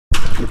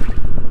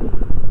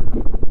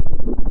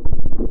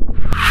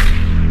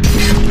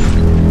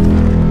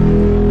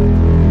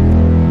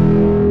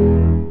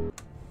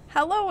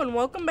Hello and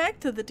welcome back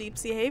to the Deep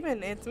Sea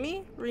Haven. It's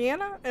me,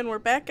 Rhianna, and we're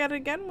back at it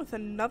again with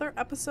another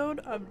episode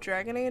of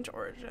Dragon Age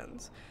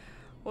Origins.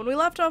 When we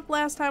left off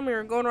last time, we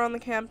were going around the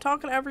camp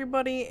talking to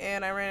everybody,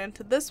 and I ran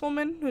into this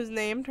woman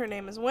her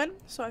name is Wynn,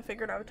 so I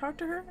figured I would talk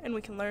to her and we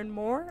can learn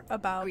more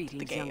about the game.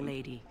 Greetings, young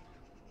lady.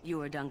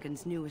 You are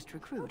Duncan's newest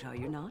recruit, are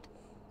you not?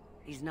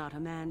 He's not a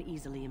man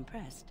easily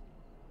impressed.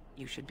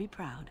 You should be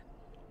proud.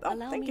 Oh,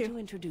 Allow me to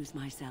introduce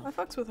myself. I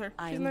fucks with her.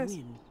 I am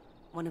Wynn,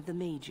 one of the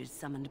mages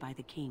summoned by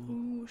the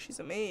king. Ooh, she's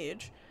a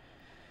mage.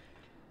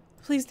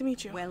 Pleased to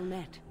meet you. Well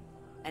met.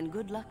 And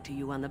good luck to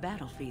you on the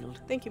battlefield.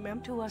 Thank you,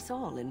 ma'am. To us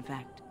all, in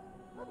fact.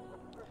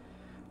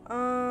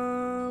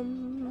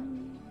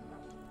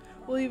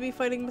 Will you be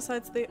fighting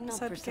besides the Not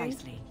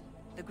precisely.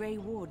 The Grey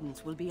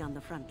Wardens will be on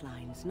the front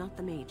lines, not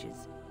the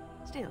mages.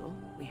 Still,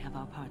 we have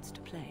our parts to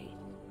play.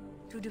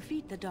 To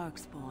defeat the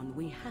Darkspawn,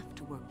 we have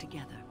to work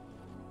together.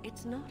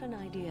 It's not an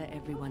idea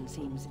everyone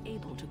seems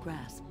able to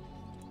grasp.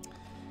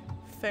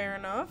 Fair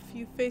enough.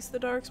 You faced the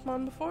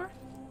Darkspawn before?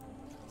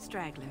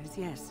 Stragglers,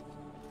 yes.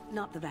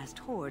 Not the vast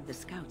horde the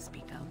scouts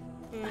speak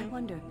of. I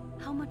wonder,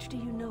 how much do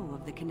you know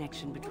of the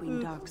connection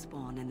between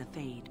Darkspawn and the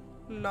Fade?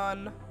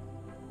 None.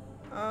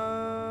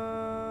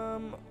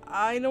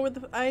 I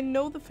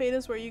know the Fade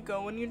is where you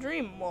go when you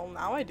dream. Well,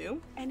 now I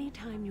do.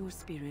 Anytime your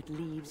spirit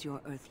leaves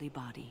your earthly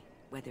body,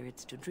 whether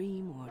it's to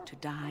dream or to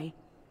die,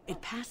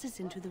 it passes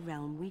into the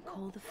realm we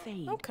call the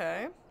Fade.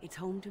 Okay. It's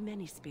home to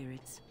many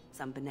spirits,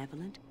 some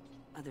benevolent,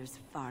 others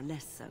far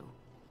less so.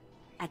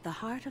 At the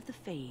heart of the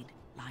Fade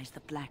lies the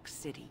Black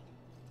City.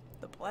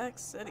 The Black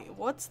City?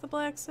 What's the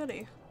Black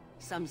City?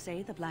 Some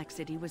say the Black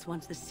City was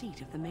once the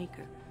seat of the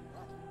Maker.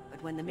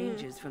 But when the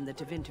mages from the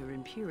Tevinter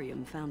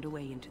Imperium found a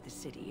way into the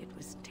city, it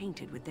was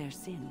tainted with their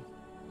sin.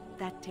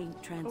 That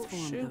taint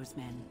transformed those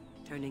men,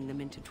 turning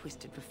them into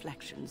twisted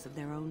reflections of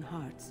their own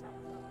hearts.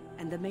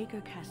 And the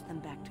Maker cast them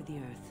back to the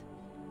Earth,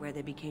 where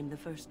they became the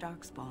first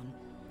Darkspawn.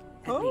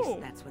 At least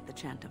that's what the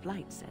Chant of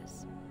Light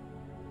says.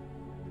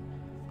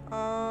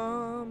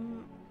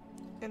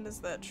 And is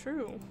that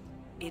true?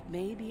 It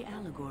may be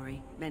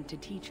allegory, meant to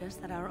teach us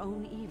that our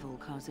own evil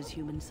causes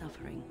human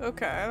suffering.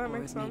 Okay, that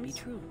makes sense. Or it may be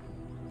true.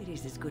 It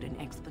is as good an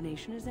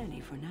explanation as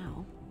any for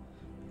now.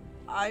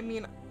 I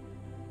mean,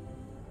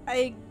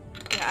 I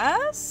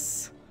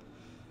guess?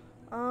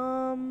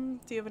 Do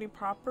you have any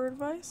proper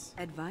advice?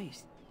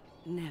 Advice?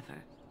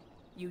 Never.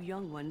 You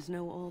young ones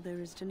know all there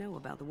is to know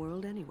about the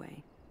world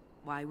anyway.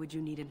 Why would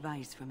you need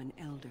advice from an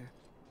elder?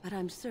 But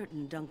I'm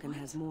certain Duncan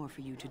has more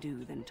for you to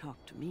do than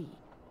talk to me.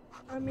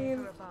 I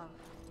mean,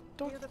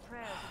 don't... Hear the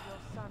prayers of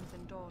your sons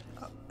and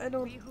daughters. I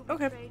don't... We who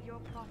Okay. betrayed your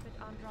prophet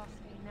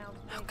Andraste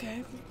now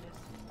Okay.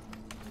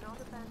 not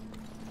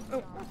abandon.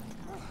 Oh.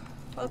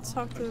 Let's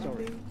talk to I'm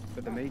sorry, the...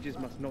 but the mages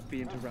must not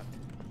be interrupted.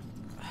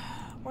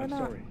 Why I'm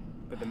not? sorry,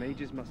 but the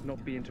mages must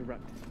not be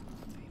interrupted.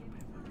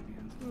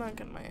 I'm not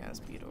getting my ass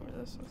beat over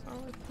this. It's not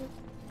worth it.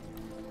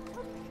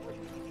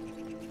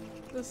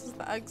 This is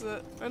the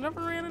exit. I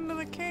never ran into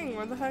the king.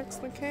 Where the heck's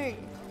the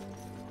king?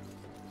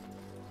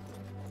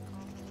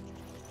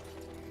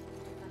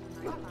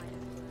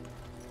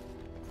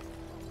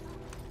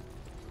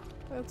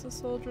 That's a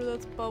soldier,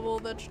 that's Bubble,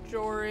 that's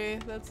Jory,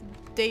 that's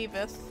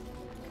Davith.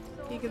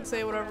 He can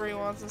say whatever he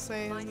wants to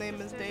say, his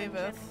name is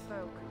Davith.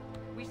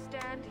 We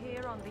stand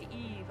here on the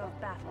eve of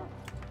battle.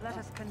 Let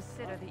us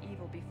consider the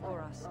evil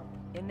before us.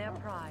 In their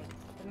pride,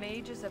 the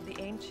mages of the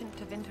ancient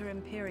Tevinter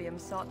Imperium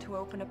sought to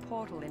open a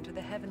portal into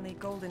the heavenly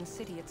Golden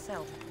City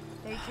itself.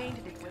 They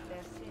tainted it with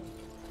their sin.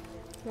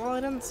 Well,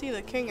 I didn't see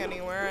the king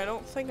anywhere. I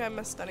don't think I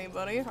missed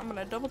anybody. I'm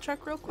gonna double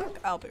check real quick.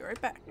 I'll be right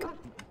back.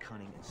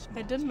 Cunning and smart.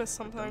 I did miss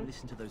something. Don't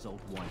listen to those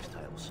old wives'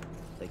 tales.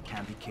 They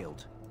can be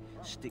killed.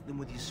 Stick them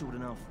with your sword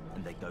enough,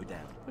 and they go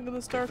down. Look at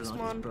this Their blood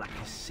Darkspawn. is black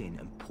as sin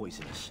and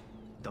poisonous.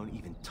 Don't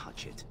even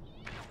touch it.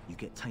 You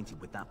get tainted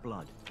with that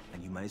blood,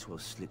 and you may as well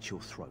slit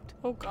your throat.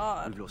 Oh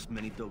god. We've lost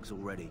many dogs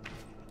already.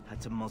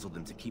 Had to muzzle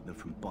them to keep them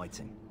from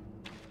biting.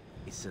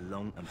 It's a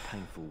long and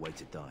painful way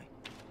to die.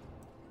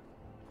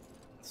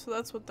 So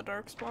that's what the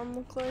Darkspawn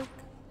look like.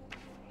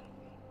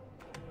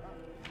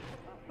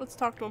 Let's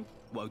talk to him.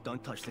 Well,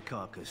 don't touch the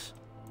carcass.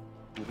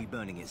 We'll be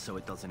burning it so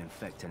it doesn't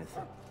infect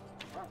anything.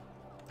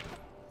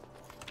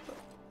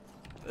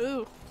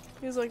 Ooh,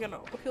 he's like an.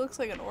 He looks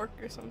like an orc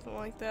or something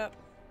like that.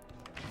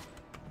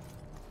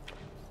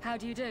 How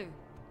do you do?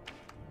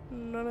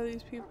 None of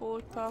these people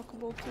look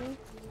talkable to.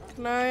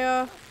 Can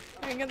I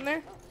get in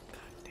there?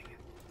 God dang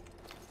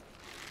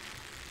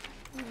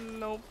it.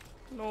 Nope.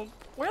 Nope.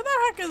 Where the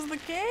heck is the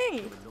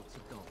king?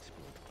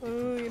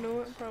 Oh, you know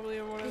what? Probably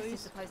in one of This is these.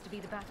 supposed to be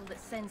the battle that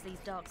sends these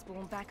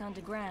Darkspawn back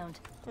underground.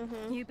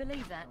 You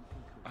believe that?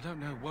 I don't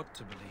know what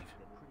to believe.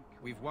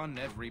 We've won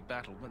every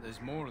battle, but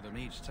there's more of them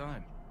each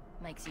time.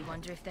 Makes you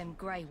wonder if them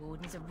Grey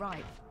Wardens are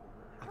right.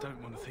 I don't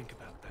want to think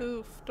about that.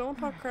 Oof. Don't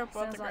talk crap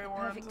about Sounds the like Grey the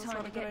Wardens. perfect That's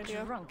time not to a good get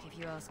idea. drunk, if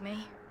you ask me.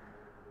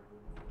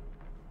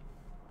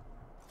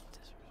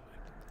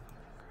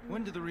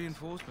 When do the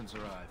reinforcements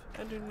arrive?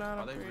 I do not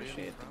Are they really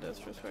appreciate the from?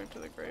 disrespect to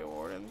the Grey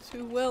Wardens,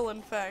 who will,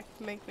 in fact,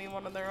 make me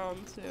one of their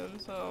own soon,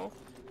 so...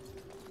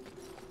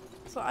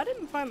 So I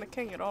didn't find the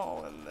king at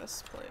all in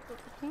this place.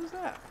 Who's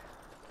that?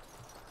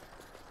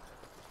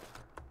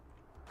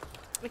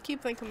 I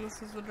keep thinking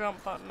this is the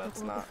jump button, it's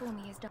The wall not. before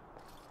me is dark.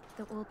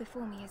 The wall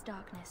before me is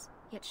darkness,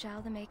 yet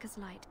shall the Maker's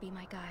light be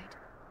my guide.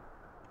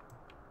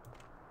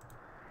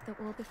 The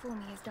wall before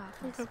me is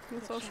darkness. Okay,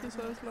 that's yet all shall she the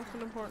says, Maker's nothing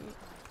light important.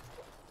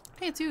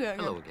 Hey, it's you again.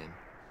 Hello again.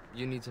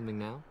 You need something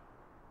now?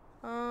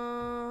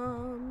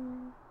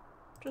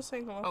 Just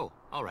saying hello. Oh,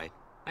 alright.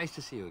 Nice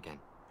to see you again.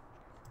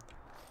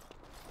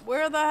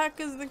 Where the heck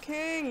is the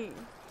king?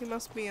 He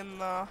must be in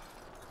the...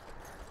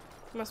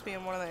 He must be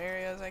in one of the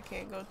areas I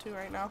can't go to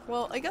right now.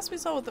 Well, I guess we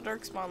saw what the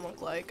Darkspawn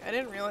looked like. I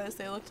didn't realize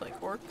they looked like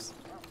orcs.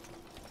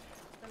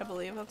 I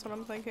believe that's what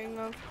I'm thinking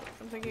of.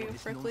 I'm thinking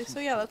of correctly.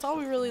 So yeah, that's all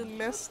we really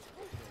missed.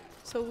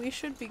 So we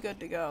should be good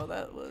to go.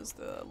 That was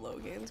the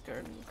Logain's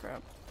Garden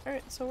crap.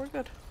 Alright, so we're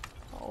good.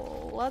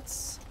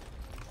 Let's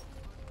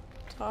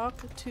talk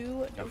to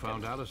You Duncan.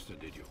 found Alistair,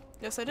 did you?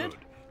 Yes, I did. Good.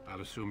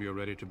 I'll assume you're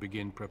ready to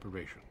begin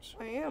preparations.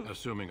 I am.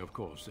 Assuming, of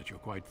course, that you're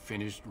quite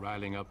finished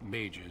riling up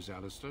mages,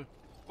 Alistair.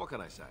 What can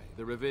I say?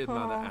 The revered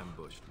mother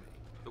ambushed me.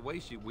 The way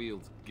she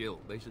wields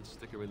guilt, they should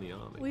stick her in the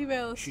army. Leave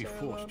Alistair She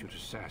forced alone. you to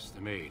sass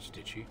the mage,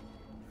 did she?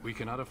 We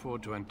cannot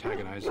afford to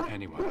antagonize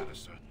anyone,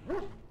 Alistair.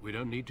 We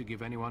don't need to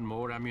give anyone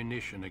more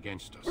ammunition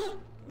against us.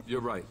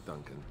 You're right,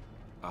 Duncan.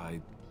 I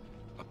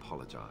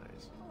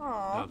apologize.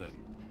 Now then,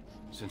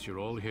 since you're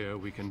all here,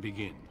 we can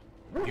begin.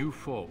 You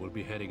four will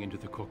be heading into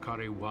the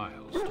Kokari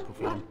Wilds to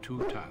perform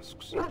 2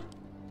 tasks.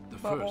 The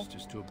first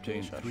is to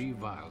obtain 3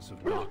 vials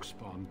of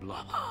Darkspawn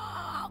blood,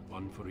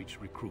 1 for each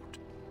recruit.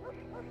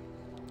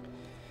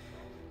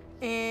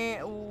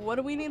 And what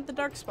do we need the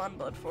Darkspawn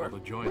blood for? For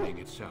the joining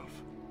itself.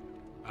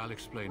 I'll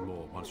explain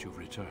more once you've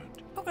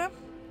returned. Okay.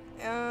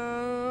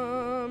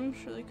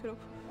 Surely could have.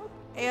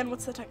 And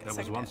what's the second? There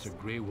was once a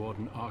Grey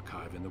Warden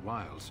archive in the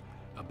wilds,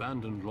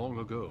 abandoned long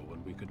ago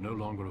when we could no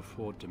longer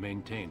afford to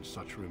maintain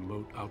such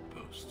remote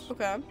outposts.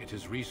 Okay. It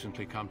has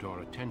recently come to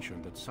our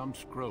attention that some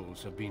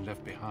scrolls have been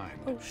left behind,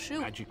 Oh shoot.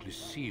 magically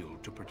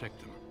sealed to protect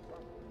them.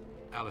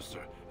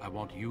 Alistair, I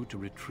want you to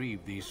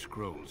retrieve these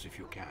scrolls if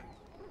you can.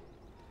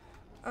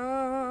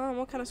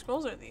 What kind of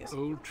scrolls are these?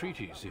 Old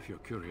treaties, if you're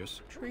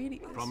curious.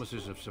 Treaties.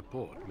 Promises of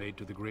support made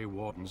to the Grey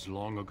Wardens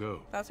long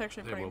ago. That's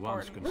actually They pretty were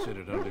once important.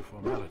 considered only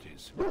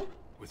formalities.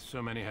 With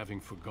so many having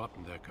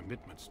forgotten their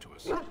commitments to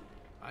us,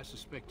 I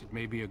suspect it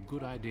may be a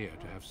good idea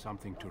to have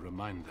something to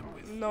remind them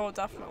with. No,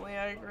 definitely,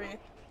 I agree.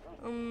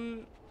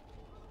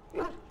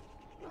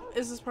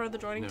 Is this part of the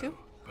joining No, too?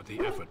 but the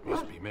effort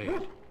must be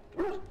made.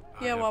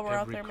 Yeah, I while have we're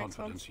out every there, makes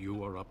confidence sense.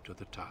 you are up to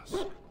the task.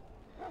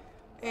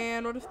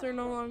 And what if they're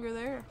no longer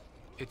there?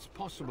 It's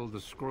possible the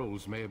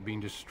scrolls may have been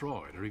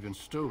destroyed or even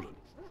stolen,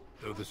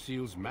 though the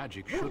seal's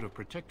magic should have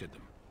protected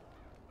them.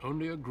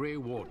 Only a Grey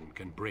Warden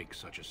can break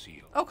such a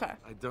seal. Okay.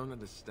 I don't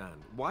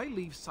understand. Why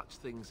leave such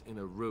things in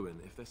a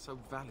ruin if they're so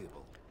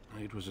valuable?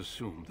 It was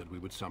assumed that we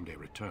would someday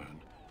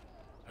return.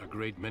 A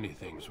great many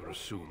things were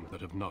assumed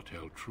that have not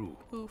held true.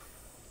 Oof.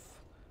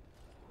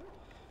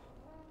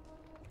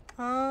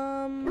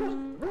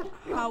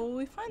 How will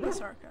we find this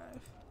archive?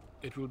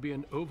 It will be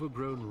an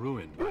overgrown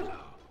ruin by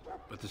now,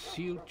 but the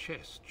sealed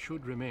chest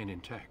should remain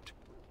intact.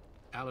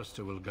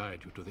 Alistair will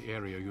guide you to the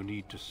area you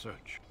need to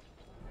search.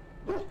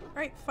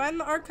 Alright, find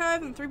the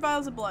archive and 3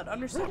 vials of blood.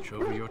 Understood. Watch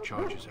over your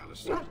charges,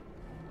 Alistair.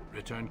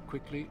 Return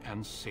quickly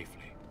and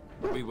safely.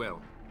 We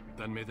will.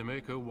 Then may the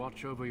Maker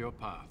watch over your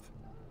path.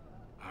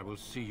 I will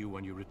see you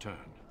when you return.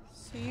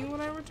 See you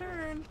when I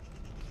return.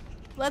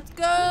 Let's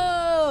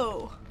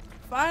go!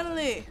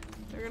 Finally!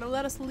 They're gonna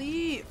let us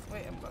leave.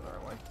 Wait, I'm going the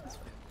wrong way. This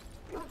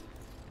way.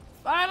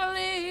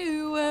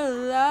 Finally, we're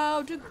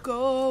allowed to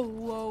go.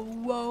 Whoa,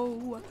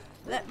 whoa.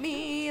 Let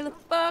me the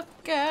fuck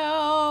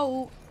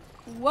out.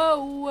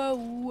 Whoa, whoa,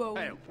 whoa.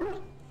 Hail.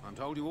 I'm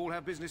told you all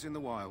have business in the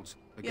wilds.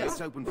 The Yes.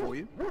 gate's open for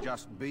you.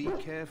 Just be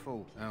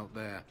careful out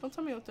there. Don't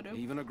tell me what to do.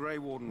 Even a Grey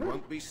Warden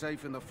won't be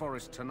safe in the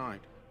forest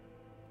tonight.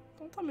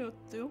 Don't tell me what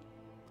to do.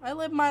 I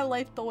live my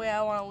life the way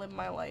I want to live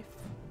my life.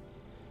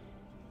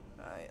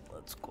 Alright,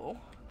 let's go.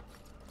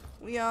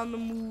 We on the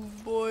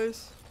move,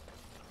 boys.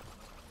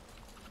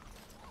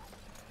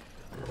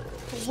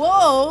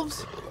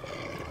 Wolves?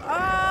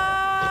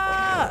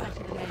 Ah!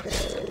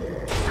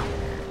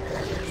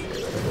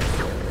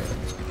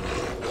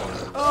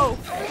 Oh,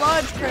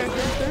 fudge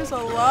crackers. There's a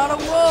lot of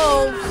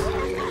wolves.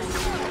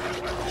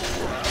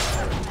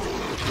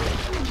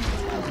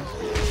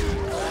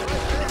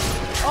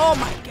 Oh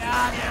my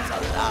god, there's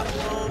a lot of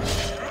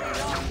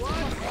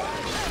wolves.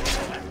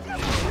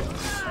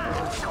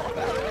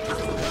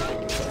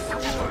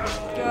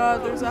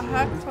 God, there's a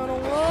heck ton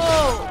of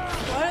wolves.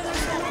 Why are there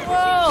so many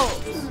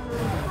wolves?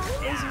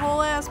 This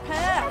whole ass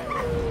pack.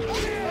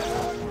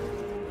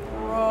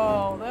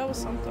 Bro, that was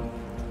something.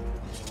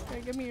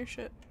 Here, give me your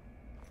shit.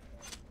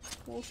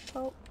 Wolf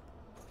pelt.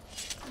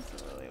 This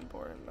is really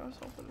important. I was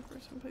hoping for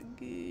some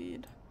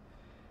pig.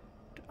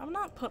 I'm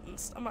not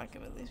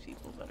giving these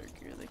people better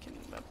gear. They can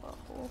eat my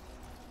butthole.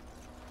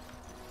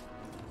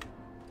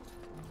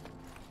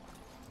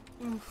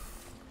 Oof.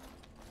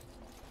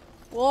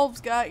 Wolves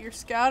got your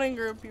scouting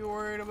group you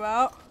worried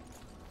about.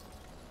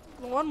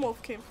 The one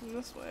wolf came from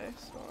this way,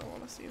 so I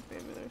want to see if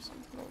maybe there's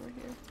something over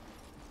here.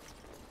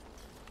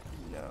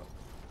 No.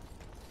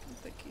 I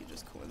think he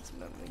just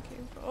coincidentally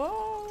came from.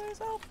 Oh,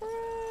 there's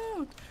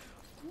Alfred!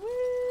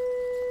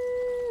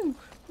 Woo!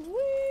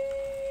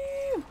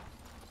 Woo!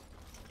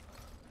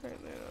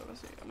 Right there,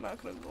 let's see. I'm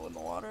not gonna go in the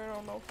water. I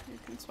don't know if you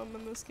can swim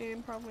in this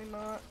game. Probably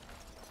not.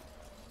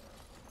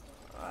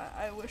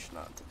 I wish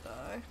not to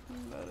die.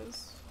 That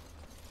is.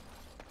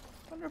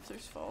 I wonder if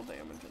there's fall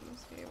damage in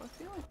this game. I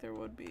feel like there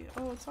would be.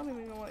 Oh, it's not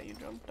even gonna let you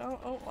jump down.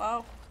 Oh,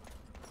 wow.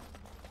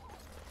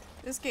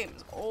 This game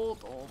is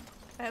old.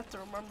 I have to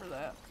remember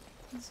that.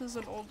 This is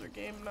an older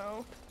game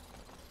now.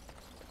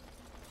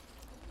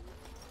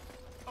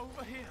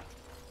 Over here.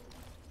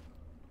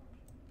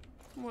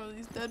 One of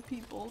these dead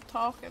people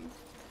talking.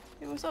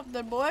 Hey, what's up,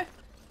 dead boy?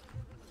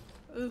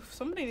 Oof,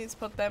 somebody needs to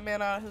put that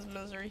man out of his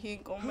misery. He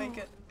ain't gonna make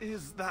it.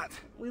 Is that?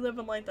 We live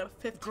in like the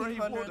 1500s. Grey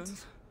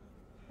Wardens?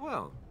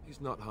 Well, he's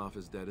not half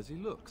as dead as he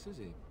looks, is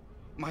he?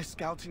 My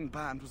scouting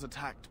band was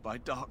attacked by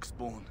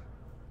Darkspawn.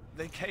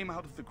 They came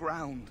out of the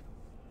ground.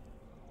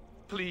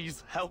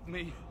 Please help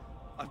me.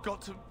 I've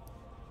got to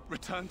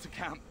return to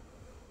camp.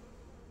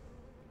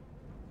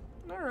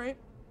 Alright.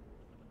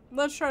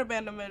 Let's try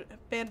to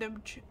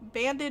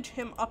bandage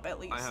him up at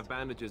least. I have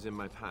bandages in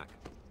my pack.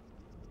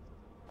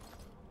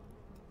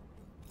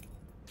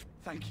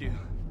 Thank you.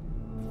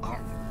 I've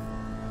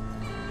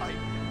got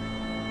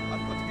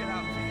to get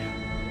out of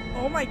here.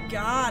 Oh my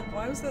god,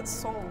 why was that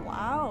so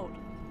loud?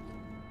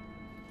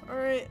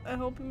 Alright, I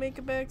hope you make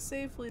it back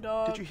safely,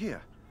 dog. Did you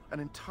hear? An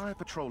entire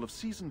patrol of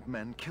seasoned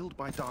men killed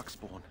by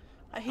Darkspawn.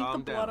 I hate the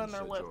blood on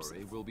their lips.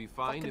 Jory. We'll be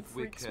fine if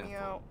we're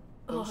careful.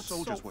 Those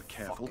soldiers were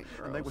careful,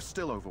 and they were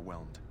still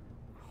overwhelmed.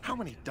 How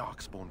many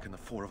Darkspawn can the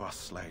four of us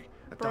slay?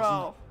 A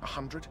dozen?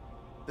 100?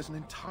 There's an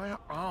entire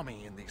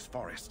army in these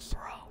forests.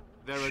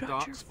 There are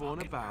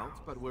Darkspawn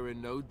about, but we're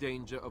in no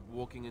danger of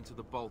walking into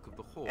the bulk of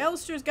the horde.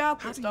 Alistair's got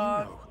this,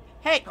 dog. You know?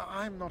 Hey!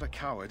 I'm not a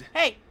coward.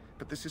 Hey!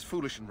 But this is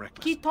foolish and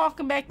reckless. Keep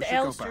talking back to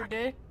Alistair,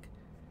 Dick.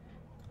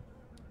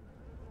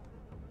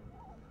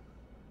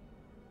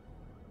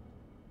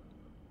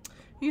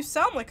 You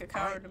sound like a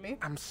coward to me.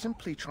 I'm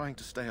simply trying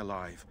to stay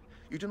alive.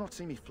 You do not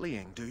see me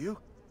fleeing, do you?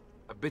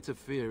 A bit of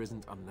fear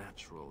isn't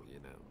unnatural, you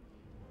know.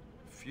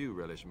 Few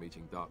relish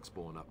meeting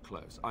Darkspawn up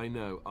close. I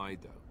know I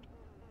don't.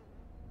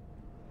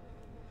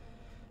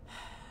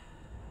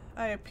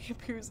 It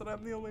appears that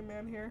I'm the only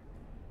man here.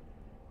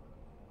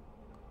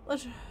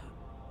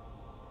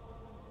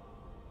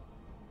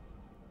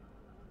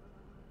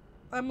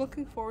 I'm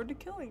looking forward to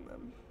killing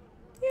them.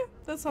 Yeah,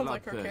 that sounds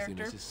like her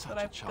character that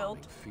I've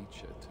built.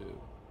 Feature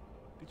too.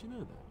 Did you know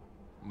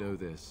that? Know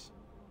this.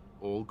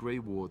 All Grey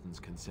Wardens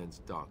can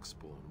sense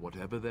Darkspawn.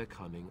 Whatever their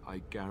cunning,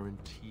 I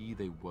guarantee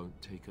they won't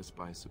take us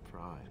by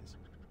surprise.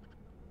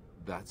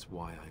 That's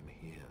why I'm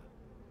here.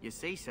 You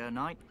see, Sir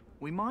Knight,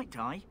 we might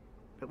die,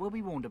 but we'll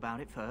be warned about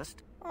it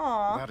first.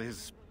 Aww. That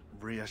is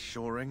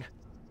reassuring.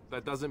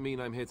 That doesn't mean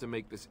I'm here to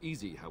make this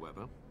easy,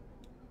 however.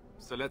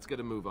 So let's get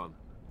a move on.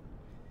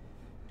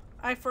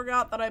 I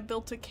forgot that I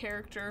built a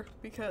character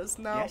because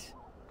now... Yes?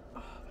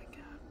 Oh my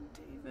god,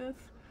 David.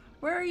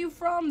 Where are you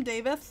from,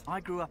 David?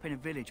 I grew up in a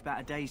village about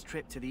a day's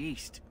trip to the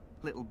east.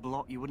 Little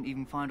blot you wouldn't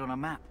even find on a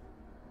map.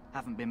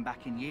 Haven't been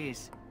back in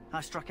years.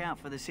 I struck out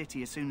for the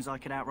city as soon as I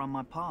could outrun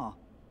my pa.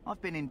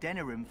 I've been in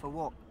Denerim for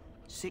what,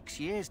 6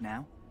 years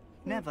now?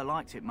 Never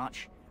liked it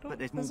much, but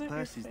there's more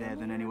purses there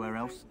than anywhere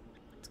else.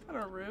 It's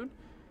kind of rude.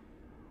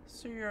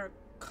 So you're a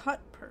cut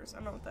purse. I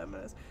don't know what that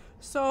means.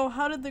 So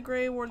how did the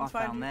Grey Warden find you?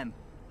 I found them.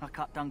 I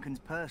cut Duncan's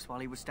purse while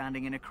he was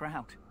standing in a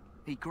crowd.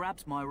 He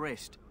grabs my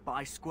wrist, but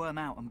I squirm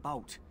out and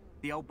bolt.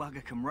 The old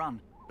bugger can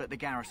run, but the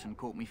garrison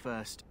caught me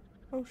first.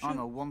 Oh, shit. I'm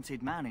a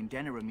wanted man in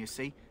Denerim, you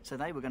see, so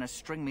they were going to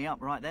string me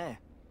up right there.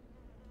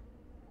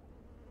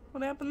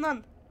 What happened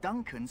then?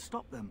 Duncan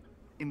stopped them,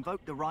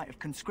 invoked the right of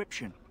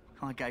conscription.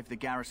 I gave the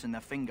garrison the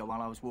finger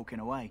while I was walking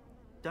away.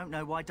 Don't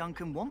know why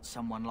Duncan wants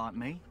someone like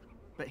me,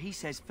 but he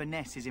says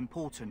finesse is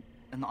important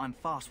and that I'm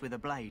fast with a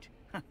blade.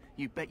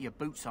 You bet your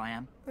boots I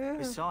am. Yeah.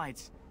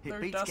 Besides, it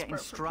beats getting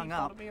strung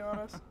up. To be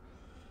honest.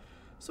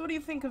 So what do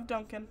you think of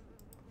Duncan?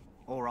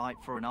 All right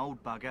for an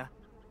old bugger.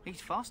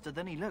 He's faster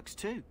than he looks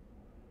too.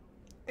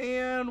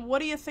 And what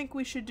do you think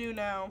we should do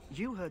now?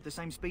 You heard the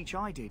same speech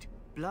I did.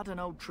 Blood and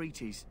old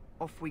treaties.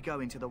 Off we go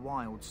into the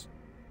wilds.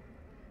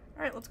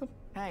 Alright, let's go.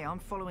 Hey, I'm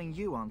following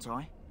you, aren't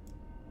I?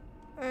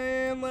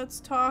 And let's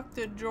talk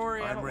to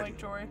Jory. I don't like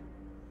Jory.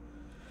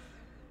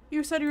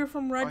 You said you were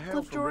from Redcliffe, I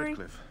hail from Jory?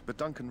 Redcliffe, but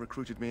Duncan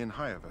recruited me in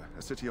Highover,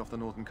 a city off the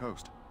northern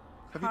coast.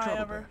 Have you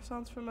traveled there?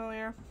 Sounds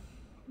familiar.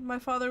 My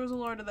father was a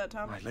lord at that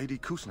time. My Lady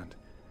Cousland.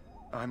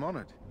 I'm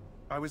honored.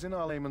 I was in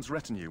Arlayman's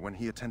retinue when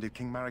he attended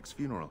King Maric's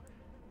funeral.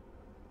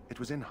 It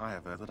was in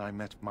Highover that I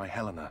met my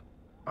Helena.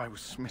 I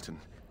was smitten.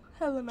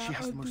 Helena, She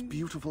has the most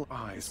beautiful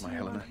eyes, my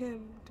Helena.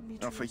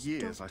 Now, for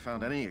years, I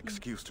found any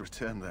excuse to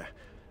return there.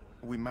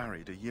 We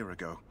married a year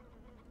ago.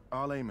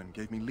 Our layman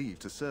gave me leave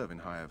to serve in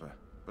Highever,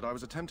 but I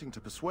was attempting to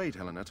persuade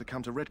Helena to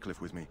come to Redcliffe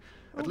with me,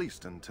 at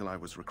least until I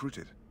was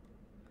recruited.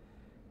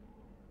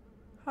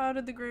 How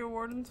did the Grey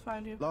Wardens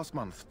find you? Last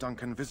month,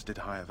 Duncan visited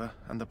Highever,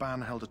 and the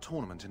band held a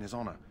tournament in his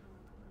honor.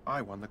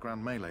 I won the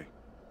Grand Melee.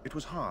 It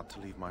was hard to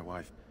leave my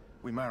wife.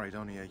 We married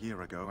only a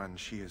year ago, and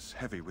she is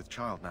heavy with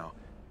child now.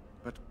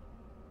 But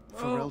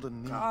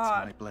Ferelden needs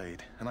my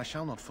blade, and I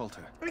shall not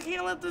falter. I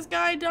can't let this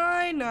guy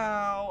die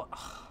now.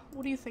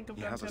 What do you think of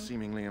Duncan? He has a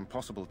seemingly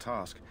impossible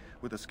task,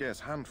 with a scarce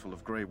handful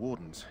of Grey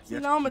Wardens.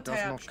 Yet now I'm he does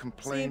attached. not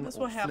complain that's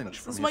or what happens. flinch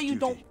from This is his why you duty.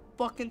 don't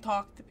fucking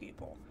talk to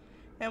people.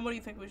 And what do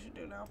you think we should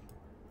do now?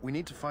 We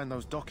need to find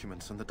those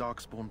documents and the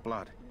Darkspawn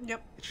blood.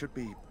 Yep. It should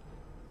be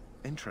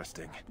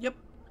interesting. Yep.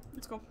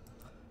 Let's go.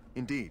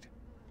 Indeed.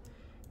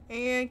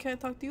 And can I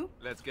talk to you?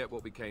 Let's get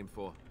what we came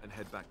for and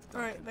head back to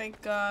Duncan. Alright,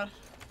 thank God.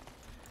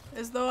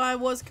 As though I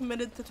was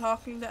committed to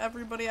talking to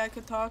everybody I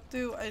could talk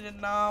to, I did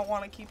not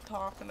want to keep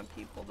talking to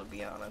people, to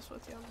be honest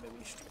with you. I'm gonna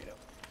be straight up.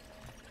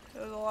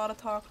 There was a lot of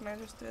talking I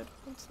just did.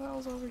 What's the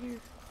hell's over here?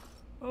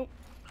 Oh.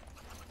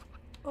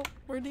 Oh,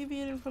 we're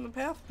deviating from the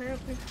path,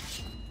 apparently.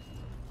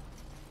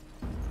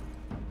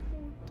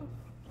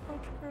 What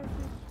the fuck?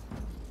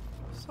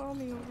 Saw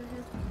me over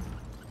here.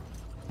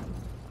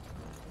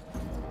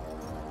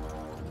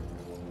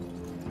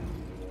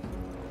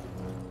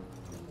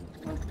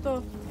 What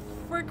the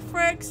frick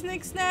frack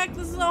snick snack?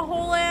 This is a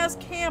whole ass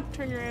camp.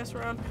 Turn your ass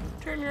around.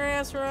 Turn your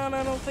ass around.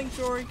 I don't think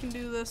Jory can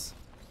do this.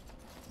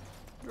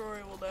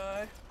 Jory will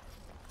die.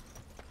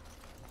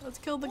 Let's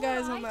kill the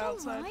guys on the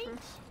outside first.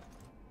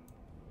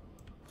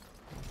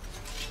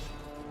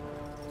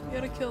 We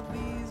gotta kill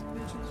these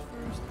bitches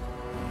first.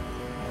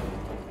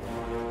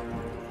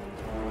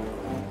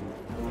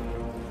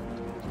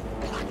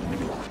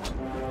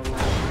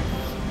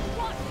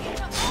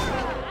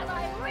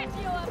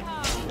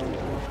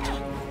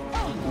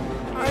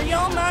 Are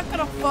y'all not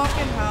gonna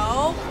fucking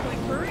help? Like,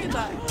 hurry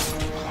that.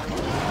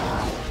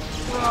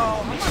 Bro,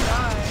 I'm gonna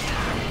die.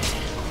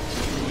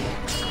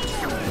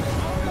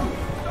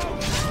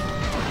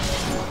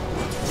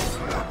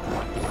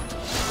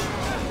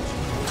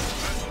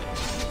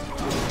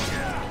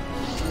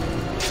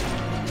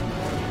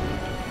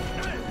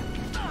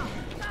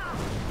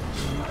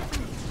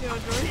 Yo,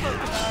 Jory's about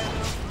to die,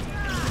 though.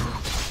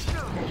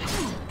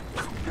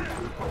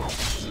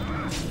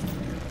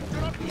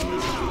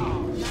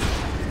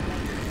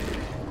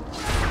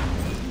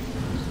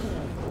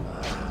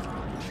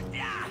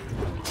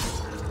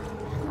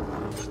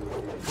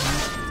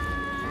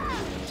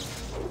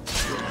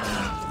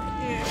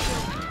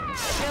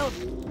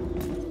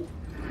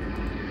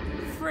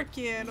 Frick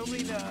yeah,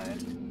 nobody died.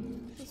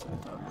 That's what I'm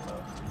talking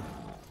about.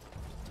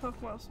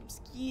 Talking about some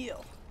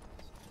skill.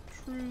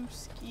 Some true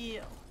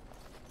skill.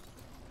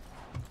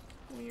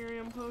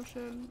 Miriam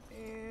potion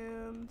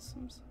and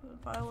some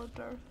vial of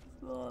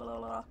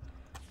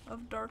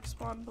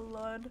darkspawn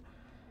blood.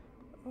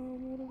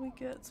 What do we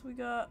get? So we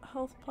got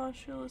health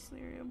postulus,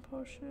 lyrium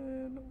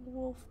potion,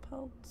 wolf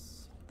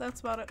pelts. That's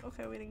about it.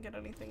 Okay, we didn't get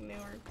anything new.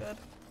 We're good.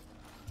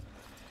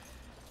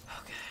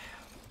 Okay.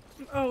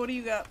 Oh, what do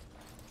you got?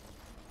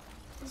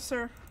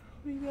 Sir,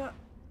 what do you got?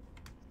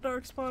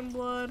 Darkspawn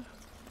blood.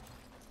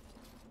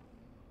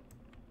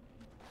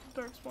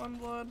 Darkspawn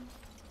blood.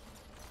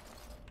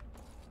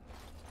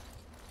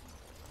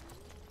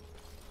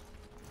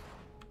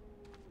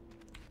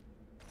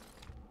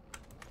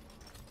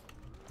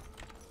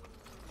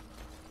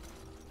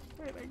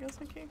 Wait, I guess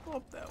I can't go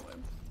up that way.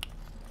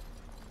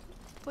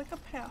 It's like a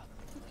path,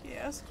 if you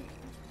ask me.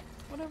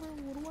 Whatever,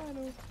 what do I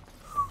know?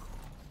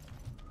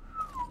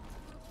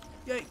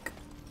 Yike.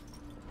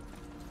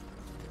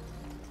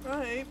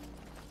 Right.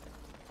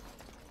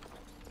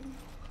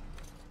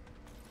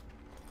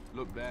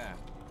 Look there.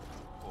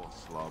 Poor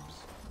slobs.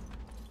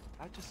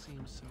 That just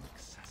seems so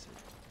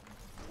excessive.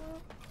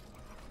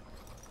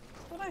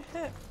 What I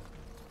hit?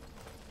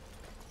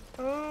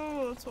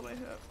 Oh, that's what I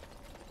hit.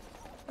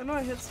 I know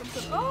I hit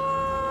something.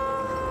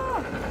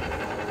 Oh!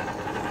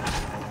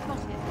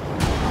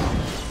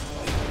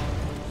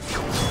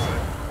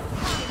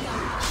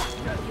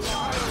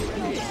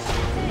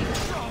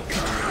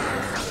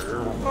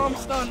 Oh, I'm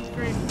stunned.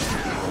 Great. You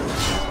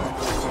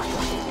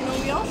know,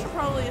 we all should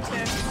probably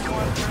attack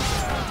one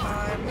person at a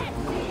time.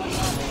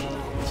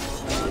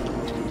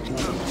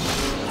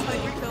 That's how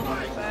you kill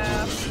them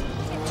fast.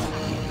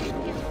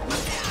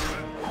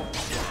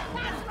 I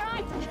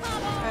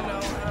know, I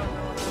don't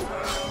know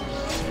what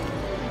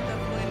I'm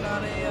definitely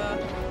not a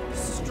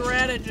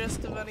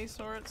strategist of any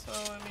sort, so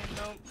I mean,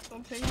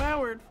 don't take my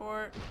word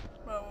for it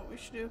about what we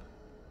should do.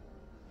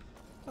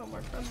 Oh,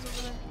 more friends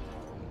over there.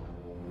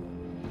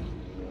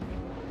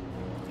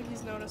 I think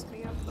he's noticed me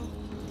yet, though.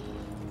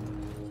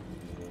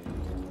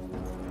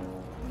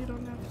 You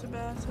don't have to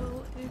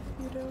battle if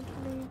you don't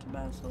need to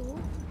battle.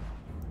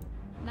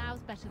 Now's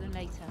better than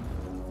later.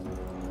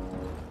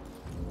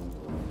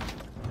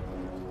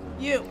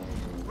 You.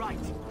 Right.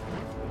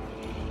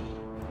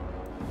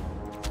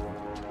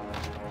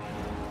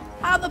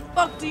 How the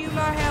fuck do you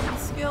not have the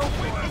skill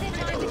for it? Is it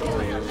time to kill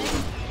something?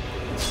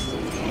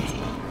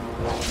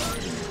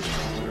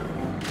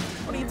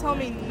 What do you tell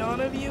me? None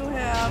of you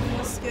have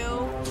the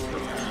skill?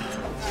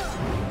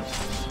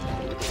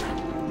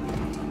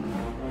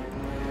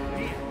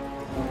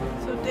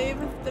 So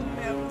David didn't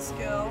have the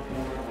skill.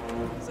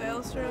 Does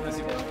Alistair have the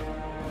skill?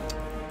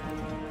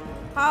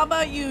 How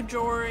about you,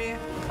 Jory?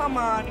 Come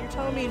on, you're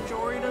telling me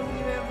Jory doesn't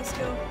even have the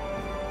skill?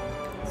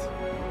 It's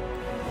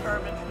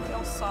garbage.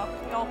 Y'all suck.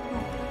 Y'all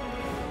poop.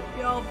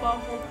 Y'all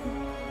butthole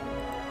poop.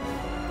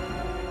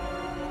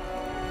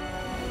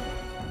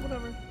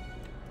 Whatever.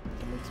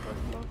 Didn't expect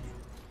much.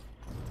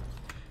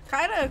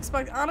 Kinda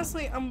expect,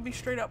 honestly, I'm gonna be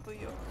straight up with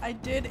you. I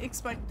did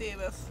expect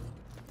David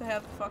to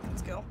have the fucking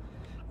skill.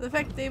 The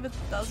fact David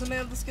doesn't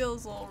have the skill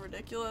is a little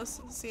ridiculous,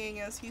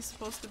 seeing as he's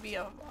supposed to be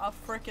a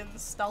frickin'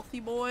 stealthy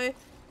boy.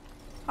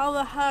 How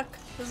the heck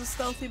does a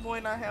stealthy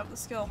boy not have the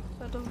skill?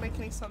 That doesn't make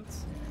any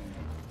sense.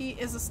 He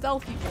is a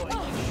stealthy boy.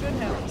 He should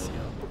have the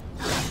skill.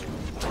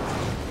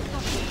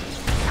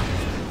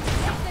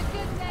 It's a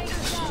good day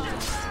to die.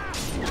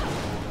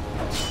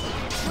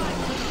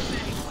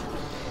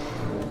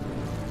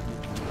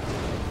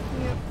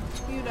 Yep,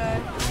 you die.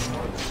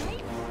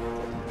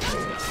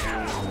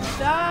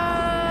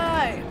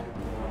 Die!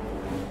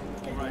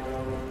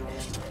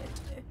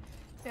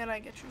 And I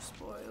get your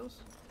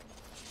spoils.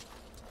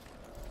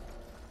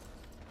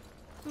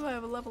 Ooh, I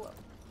have a level up.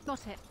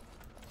 Got it.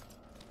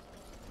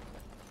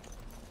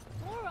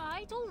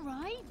 Alright,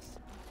 alright.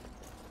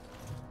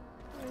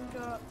 I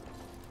got...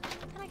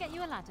 Can I get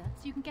you a ladder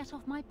so you can get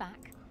off my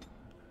back?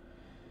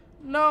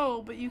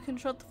 No, but you can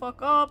shut the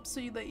fuck up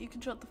so that you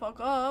can shut the fuck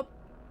up.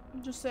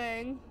 I'm just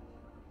saying.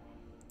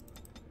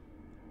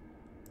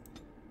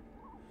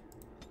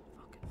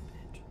 Fucking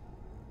bitch.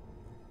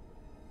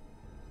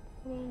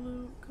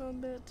 Loot,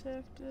 combat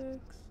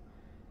tactics.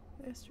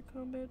 Master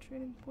combat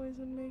training,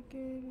 poison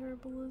making,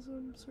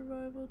 herbalism,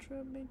 survival,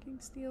 trap making,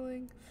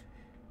 stealing.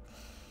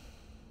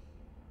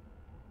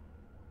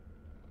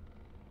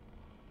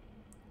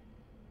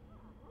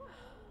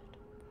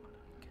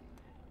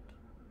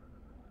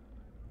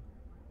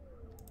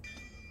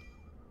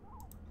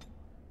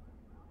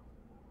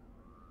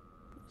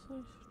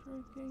 Precise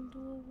striking,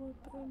 dual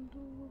weapon,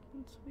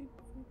 sweep,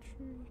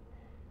 archery,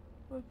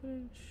 weapon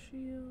and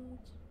shield,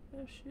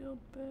 shield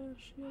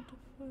bash, shield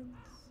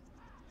defense.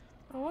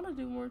 I want to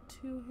do more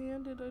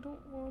two-handed. I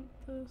don't want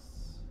this.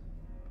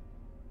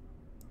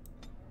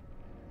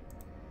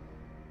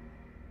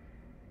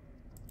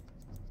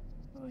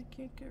 Oh, I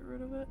can't get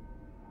rid of it.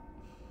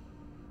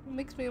 It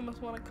makes me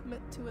almost want to commit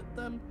to it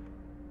then.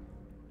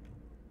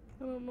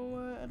 I don't know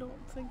why. I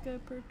don't think I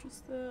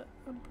purchased that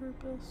on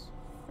purpose.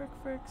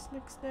 Frick,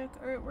 snick, snack.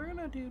 Alright, we're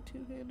gonna do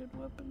two-handed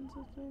weapons,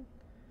 I think.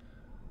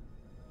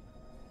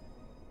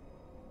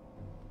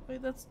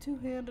 Wait, that's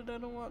two-handed. I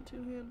don't want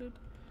two-handed.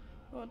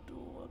 Oh,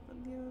 dual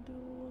weapon, yeah,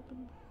 dual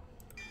weapon.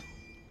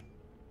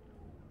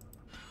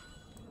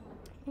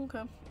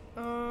 Okay. I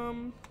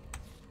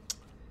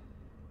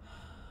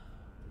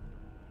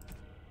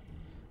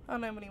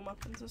don't have any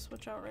weapons to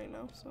switch out right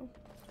now, so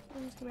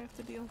I'm just gonna have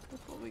to deal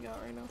with what we got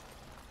right now.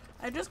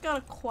 I just got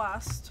a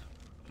quest.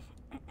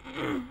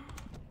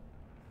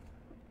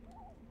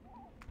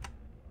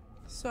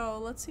 So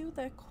let's see what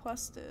that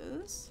quest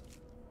is.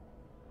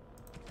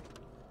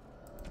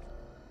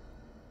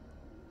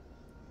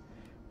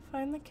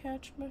 Find the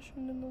catch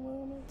mission in the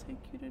will and it'll take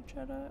you to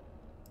Jeddah and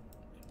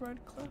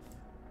Redcliffe.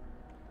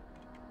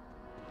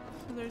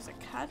 So there's a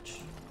catch,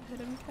 a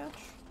hidden catch.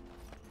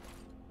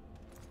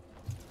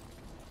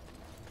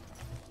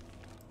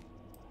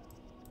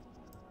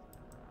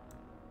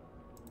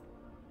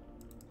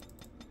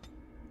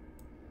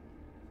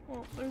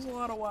 Well, there's a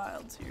lot of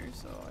wilds here,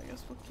 so I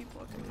guess we'll keep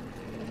looking.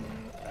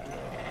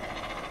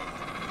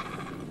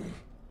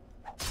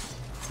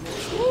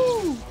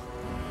 Woo!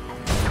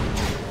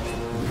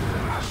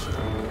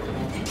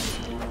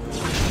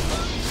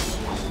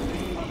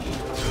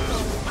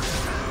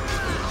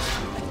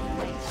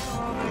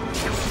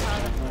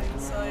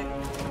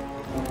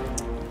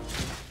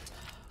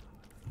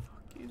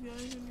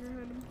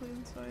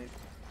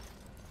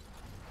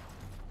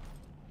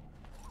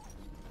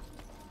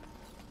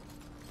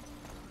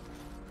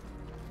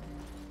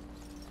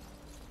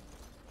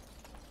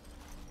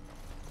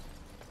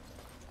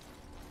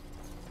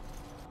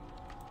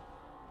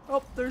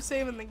 Oh, they're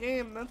saving the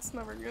game. That's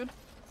never good.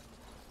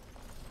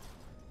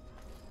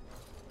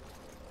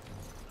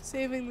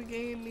 Saving the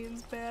game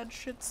means bad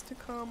shits to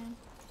come.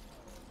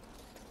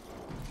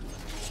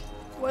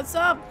 What's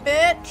up,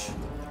 bitch?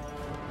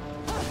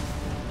 I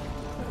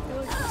feel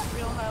like it's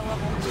real high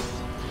level.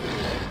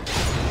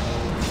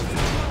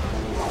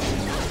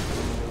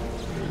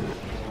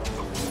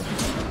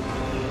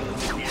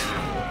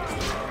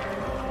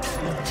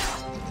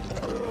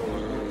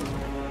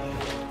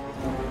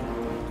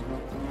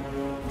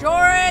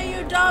 Jory,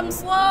 you dumb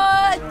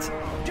slut!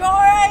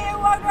 Jory, you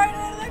walked right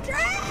into the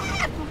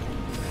trap!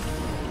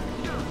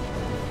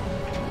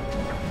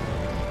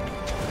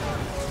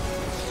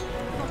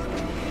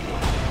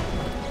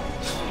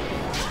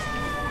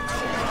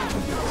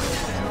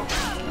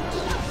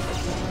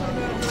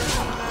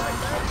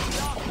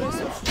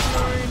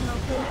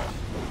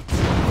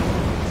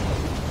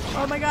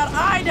 god,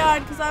 I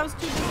died because I was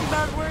too busy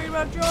worried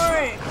about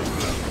Jory.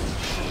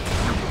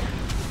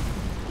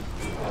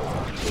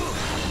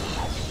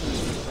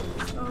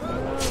 Oh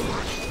no,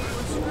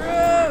 we're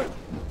screwed.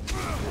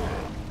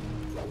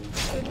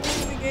 Good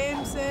thing the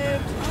game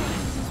saved.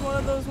 This is one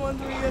of those ones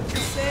where you have to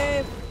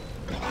save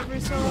every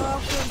so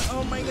often.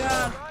 Oh my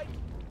god.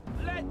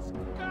 Let's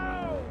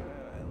go!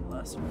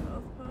 Lesser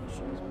health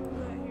potions, move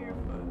that here,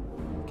 but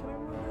can I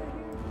move that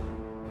here?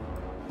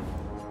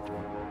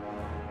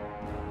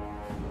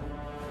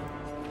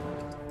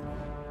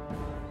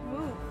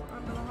 Move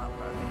onto the hot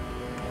bar.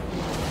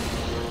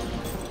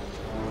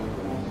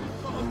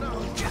 Oh no!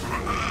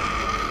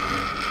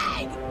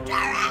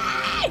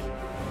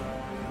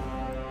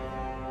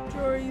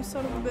 Jory, you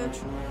son of a bitch.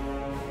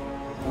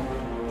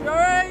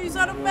 Jory, you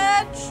son of a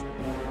bitch!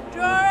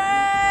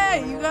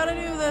 Jory! You gotta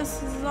do this.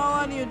 This is all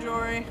on you,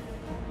 Jory.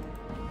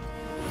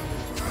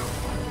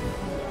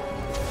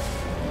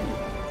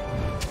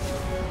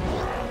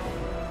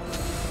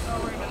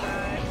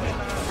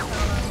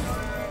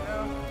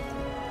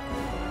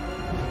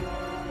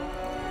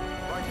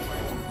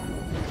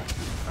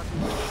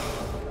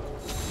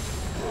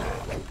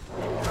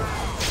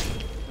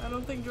 I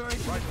don't think Jory can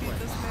defeat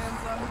this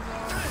man's on his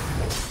own.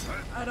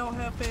 I don't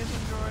have faith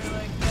in Jory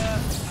like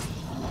that.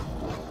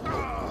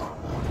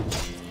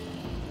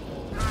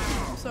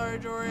 I'm sorry,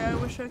 Jory. I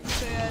wish I could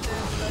say I did,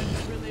 but I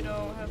just really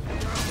don't have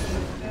faith in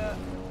him like that.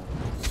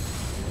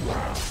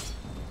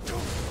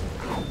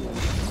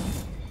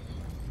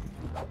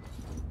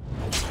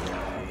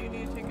 Okay, you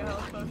need to take a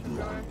health potion,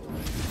 Jory.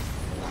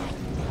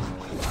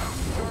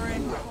 Jory,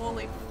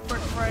 holy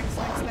frick,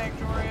 snack,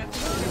 Jory. I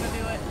think we're gonna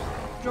do it.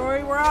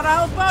 Jory, we're out of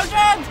health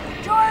potions!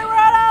 Jory, we're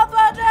out of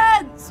health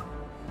potions!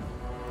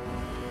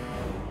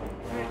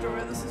 Alright,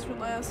 Jory, this is your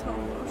last health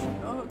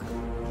potion, dog.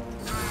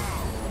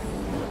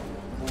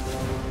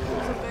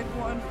 There's a big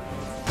one.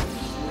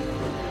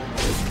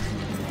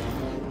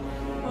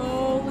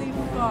 Holy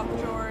fuck,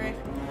 Jory.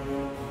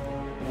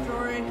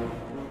 Jory.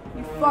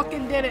 You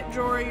fucking did it,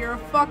 Jory. You're a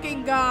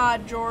fucking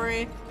god,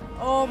 Jory.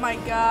 Oh my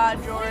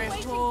god, Jory.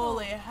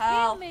 Holy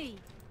hell.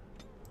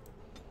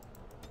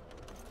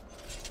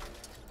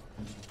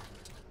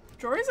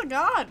 Jory's a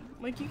god.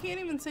 Like, you can't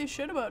even say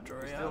shit about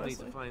Jory, We still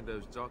honestly. need to find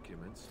those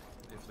documents,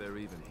 if they're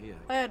even here.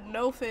 I had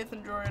no faith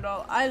in Jory at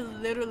all. I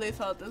literally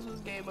thought this was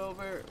game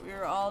over. We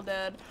were all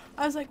dead.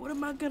 I was like, what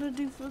am I gonna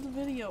do for the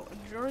video? And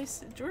Jory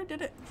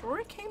did it.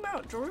 Jory came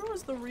out. Jory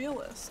was the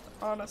realist,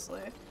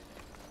 honestly.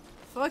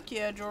 Fuck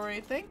yeah, Jory.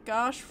 Thank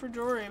gosh for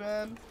Jory,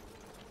 man.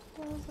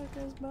 What was that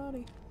guy's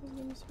body? I was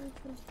gonna search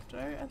him.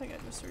 I think I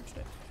just searched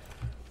it.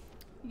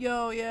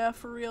 Yo, yeah,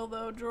 for real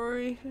though,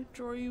 Jory.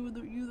 Jory, you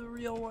the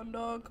real one,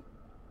 dog.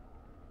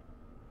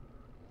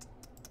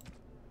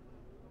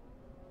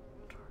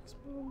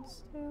 Darkspawn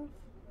staff.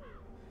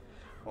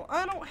 Well,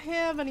 I don't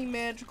have any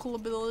magical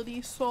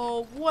ability,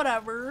 so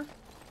whatever.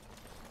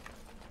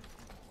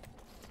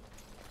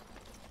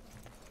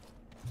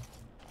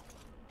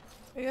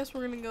 I guess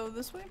we're gonna go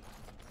this way.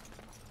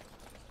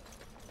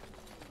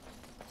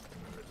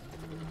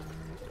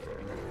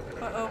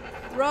 Uh-oh.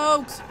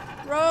 Rogues!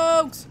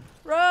 Rogues!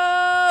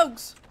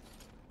 Rogues!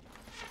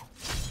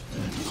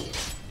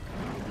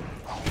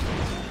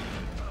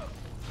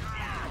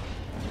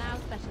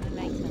 Now's better than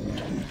later.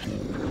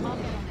 I'll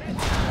get on it.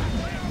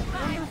 I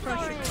wonder if I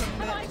should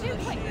commit to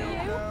the shield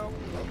now.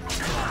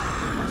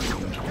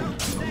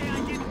 Don't say I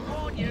didn't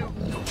warn you! You're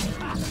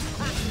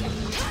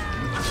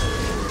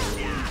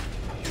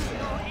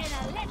in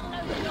a little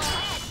over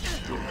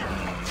your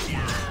head!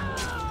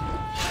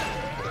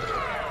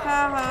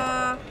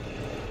 Haha.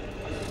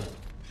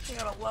 I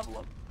gotta level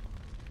up.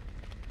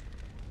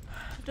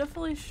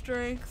 Definitely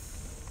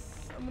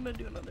strength. I'm gonna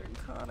do another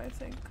con, I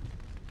think.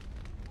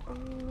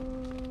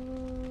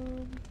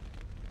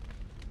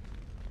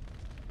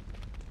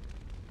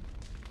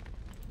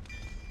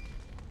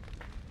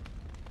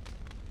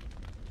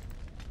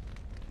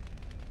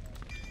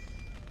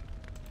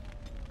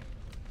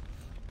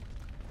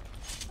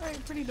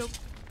 Alright, pretty dope.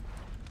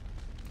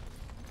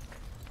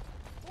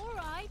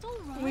 Alright.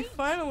 We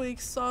finally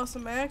saw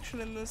some action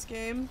in this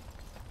game.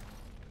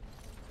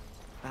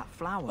 That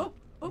flower,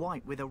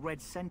 white with a red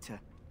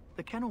center.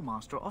 The kennel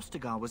master at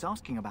Ostergar was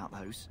asking about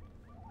those.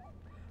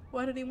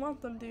 Why did he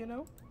want them, do you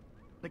know?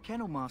 The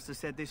kennel master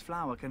said this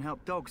flower can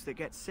help dogs that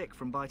get sick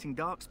from biting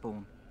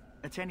darkspawn.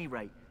 At any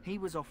rate, he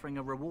was offering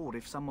a reward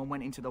if someone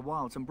went into the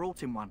wilds and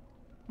brought him one.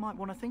 Might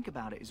want to think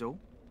about it is all.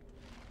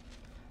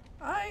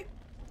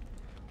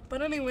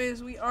 But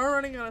anyways, we are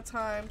running out of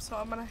time, so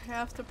I'm gonna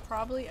have to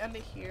probably end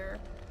it here.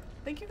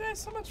 Thank you guys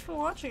so much for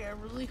watching. I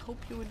really hope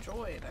you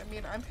enjoyed. I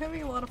mean, I'm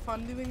having a lot of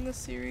fun doing this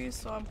series,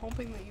 so I'm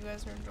hoping that you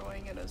guys are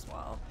enjoying it as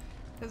well.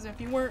 Because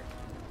if you weren't,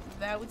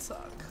 that would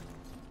suck.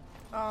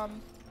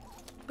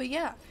 But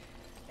yeah,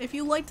 if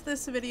you liked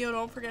this video,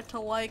 don't forget to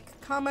like,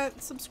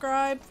 comment,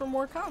 subscribe for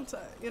more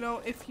content. You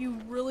know, if you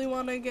really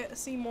want to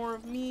see more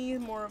of me,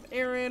 more of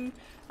Aaron,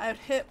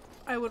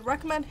 I would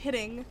recommend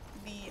hitting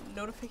the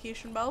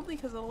notification bell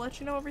because it'll let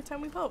you know every time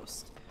we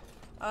post.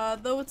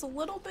 Though it's a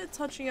little bit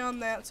touchy on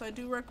that, so I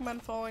do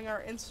recommend following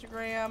our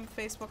Instagram,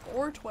 Facebook,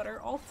 or Twitter,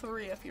 all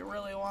three if you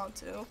really want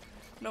to.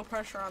 No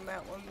pressure on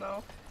that one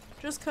though.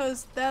 Just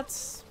cause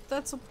that's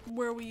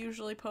where we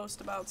usually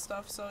post about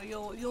stuff, so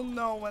you'll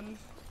know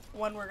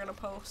when we're gonna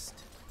post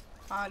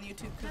on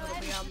YouTube because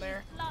it'll be on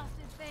there.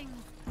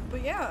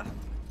 But yeah,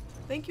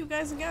 thank you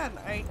guys again.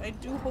 I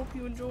do hope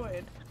you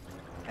enjoyed.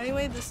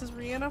 Anyway, this is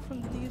Rhianna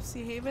from the Deep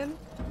Sea Haven,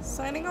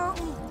 signing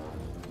off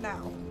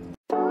now.